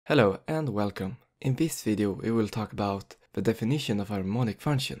Hello and welcome. In this video we will talk about the definition of a harmonic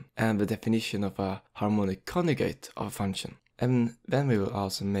function and the definition of a harmonic conjugate of a function. And then we will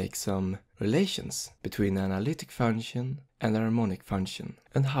also make some relations between an analytic function and a harmonic function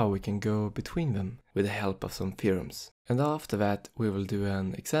and how we can go between them with the help of some theorems. And after that we will do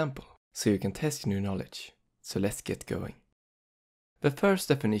an example so you can test your new knowledge. So let's get going. The first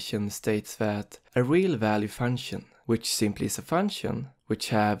definition states that a real value function, which simply is a function which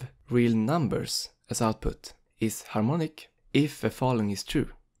have real numbers as output, is harmonic if the following is true.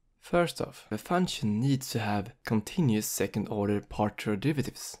 First off, the function needs to have continuous second-order partial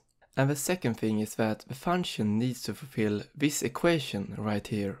derivatives. And the second thing is that the function needs to fulfill this equation right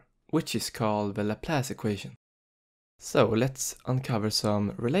here, which is called the Laplace equation. So let's uncover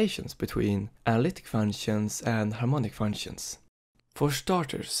some relations between analytic functions and harmonic functions. For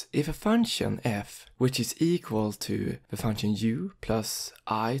starters, if a function f, which is equal to the function u plus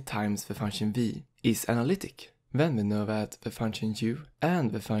I times the function v, is analytic, then we know that the function u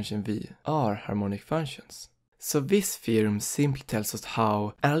and the function v are harmonic functions. So this theorem simply tells us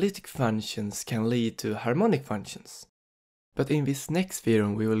how analytic functions can lead to harmonic functions. But in this next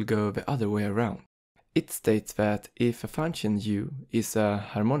theorem we will go the other way around. It states that if a function u is a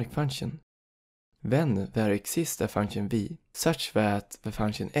harmonic function, then there exists a function v such that the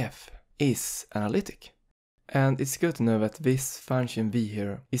function f is analytic. And it's good to know that this function v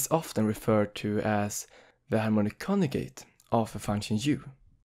here is often referred to as the harmonic conjugate of the function u.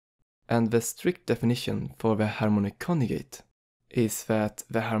 And the strict definition for the harmonic conjugate is that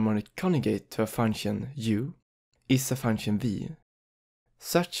the harmonic conjugate to a function u is a function v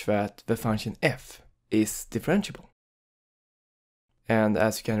such that the function f is differentiable. And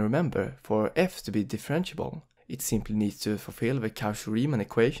as you can remember, for f to be differentiable, it simply needs to fulfill the Cauchy-Riemann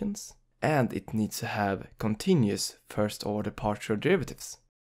equations, and it needs to have continuous first-order partial derivatives.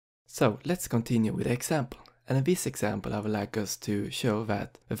 So let's continue with the example. And in this example I would like us to show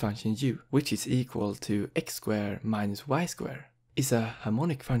that the function u, which is equal to x squared minus y squared, is a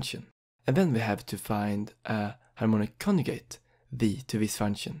harmonic function. And then we have to find a harmonic conjugate v to this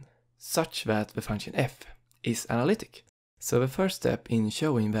function, such that the function f is analytic. So the first step in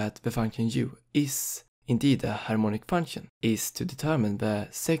showing that the function u is indeed a harmonic function is to determine the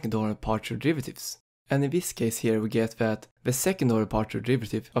second-order partial derivatives. And in this case here we get that the second-order partial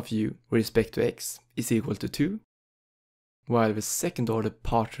derivative of u with respect to x is equal to 2, while the second-order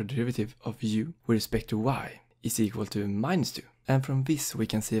partial derivative of u with respect to y is equal to minus 2. And from this we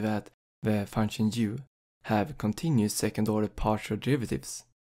can see that the function u have continuous second-order partial derivatives,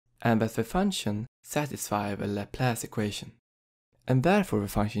 and that the function satisfy the Laplace equation. And therefore the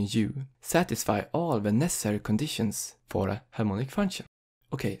function u satisfy all the necessary conditions for a harmonic function.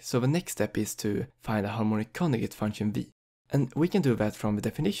 Okay, so the next step is to find a harmonic conjugate function v. And we can do that from the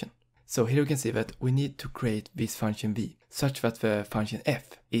definition. So here we can see that we need to create this function v such that the function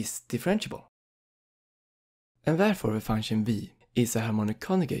f is differentiable. And therefore the function v is a harmonic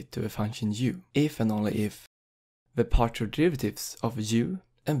conjugate to the function u if and only if the partial derivatives of u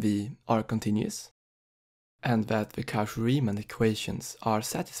and v are continuous, and that the Cauchy-Riemann equations are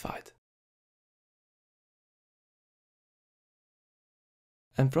satisfied.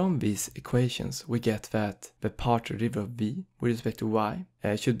 And from these equations we get that the partial derivative of v with respect to y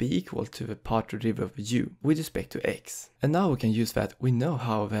should be equal to the partial derivative of u with respect to x. And now we can use that we know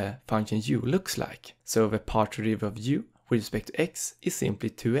how the function u looks like. So the partial derivative of u with respect to x is simply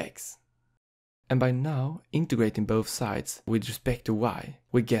 2x. And by now integrating both sides with respect to y,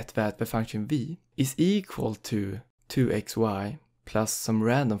 we get that the function v is equal to 2xy plus some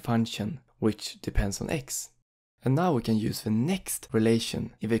random function which depends on x. And now we can use the next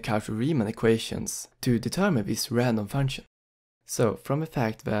relation in the Cauchy-Riemann equations to determine this random function. So from the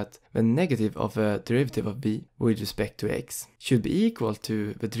fact that the negative of the derivative of v with respect to x should be equal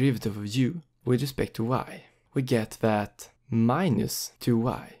to the derivative of u with respect to y, we get that minus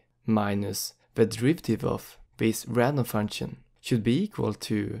 2y minus the derivative of this random function should be equal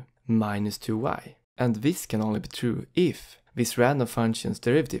to minus 2y. And this can only be true if this random function's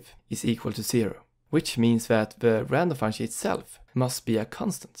derivative is equal to 0, which means that the random function itself must be a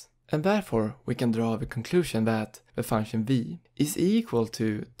constant. And therefore we can draw the conclusion that the function v is equal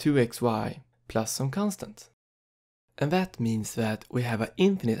to 2xy plus some constant. And that means that we have an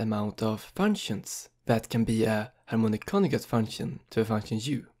infinite amount of functions that can be a harmonic conjugate function to a function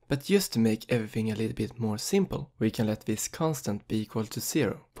u. But just to make everything a little bit more simple, we can let this constant be equal to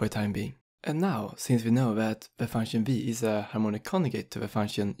 0 for the time being. And now, since we know that the function v is a harmonic conjugate to the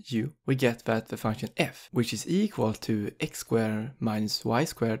function u, we get that the function f, which is equal to x squared minus y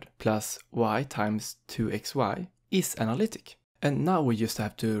squared plus y times 2xy, is analytic. And now we just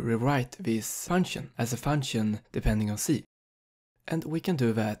have to rewrite this function as a function depending on c. And we can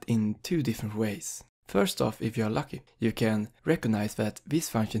do that in two different ways. First off, if you are lucky, you can recognize that this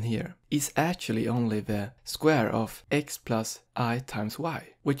function here is actually only the square of x plus I times y,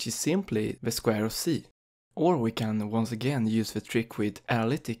 which is simply the square of c. Or we can once again use the trick with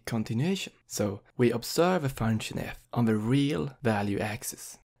analytic continuation. So we observe a function f on the real value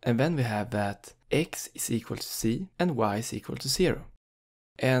axis. And then we have that x is equal to c and y is equal to 0.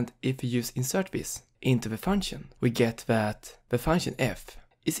 And if we use insert this into the function, we get that the function f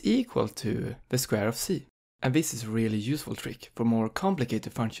is equal to the square of c. And this is a really useful trick for more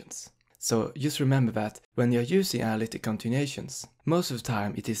complicated functions. So just remember that when you're using analytic continuations, most of the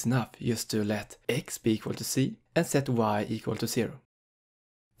time it is enough just to let x be equal to c and set y equal to 0.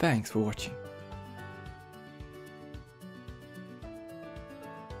 Thanks for watching.